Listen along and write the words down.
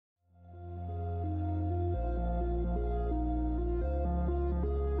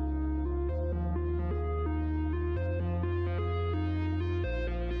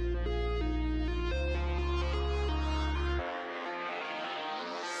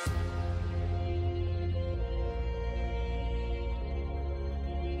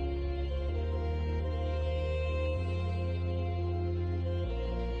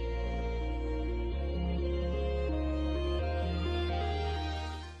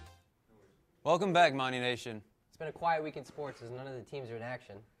Welcome back, Monty Nation. It's been a quiet week in sports as none of the teams are in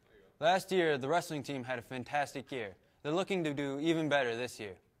action. Last year, the wrestling team had a fantastic year. They're looking to do even better this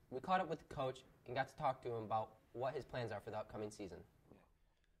year. We caught up with the coach and got to talk to him about what his plans are for the upcoming season.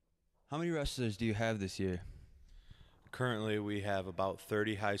 How many wrestlers do you have this year? Currently, we have about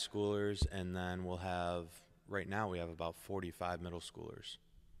 30 high schoolers, and then right now we have about 45 middle schoolers.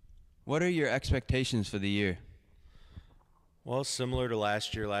 What are your expectations for the year? Well, similar to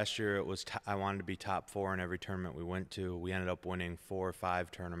last year. Last year, it was I wanted to be top 4 in every tournament we went to. We ended up winning 4 or 5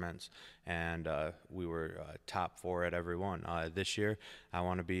 tournaments, and we were top 4 at every one. This year, I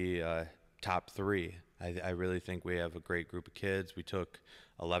want to be top 3. I really think we have a great group of kids. We took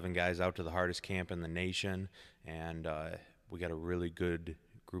 11 guys out to the hardest camp in the nation, and we got a really good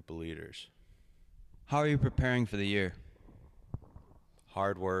group of leaders. How are you preparing for the year?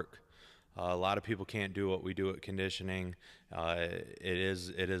 Hard work. A lot of people can't do what we do at conditioning. It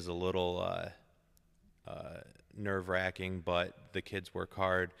is a little nerve-wracking, but the kids work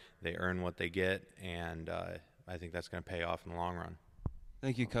hard. They earn what they get, and I think that's going to pay off in the long run.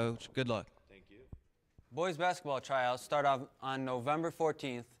 Thank you, Coach. Good luck. Thank you. Boys basketball tryouts start off on November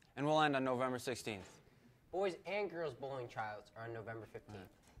 14th and will end on November 16th. Boys and girls bowling tryouts are on November 15th.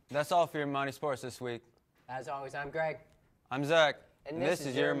 That's all for your Monty Sports this week. As always, I'm Greg. I'm Zach, And this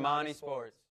is your Monty Sports.